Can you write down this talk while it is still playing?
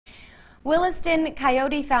Williston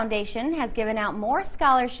Coyote Foundation has given out more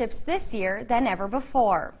scholarships this year than ever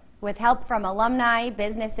before. With help from alumni,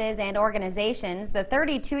 businesses, and organizations, the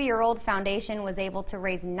 32-year-old foundation was able to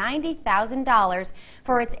raise $90,000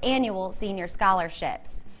 for its annual senior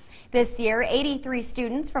scholarships. This year, 83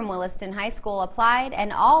 students from Williston High School applied,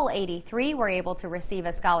 and all 83 were able to receive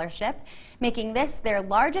a scholarship, making this their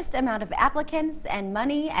largest amount of applicants and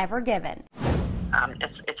money ever given.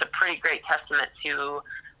 It's a pretty great testament to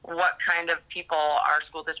what kind of people our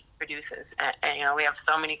school district produces. And you know, we have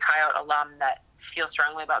so many Coyote alum that feel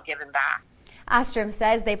strongly about giving back. Ostrom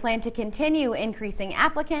says they plan to continue increasing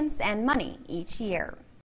applicants and money each year.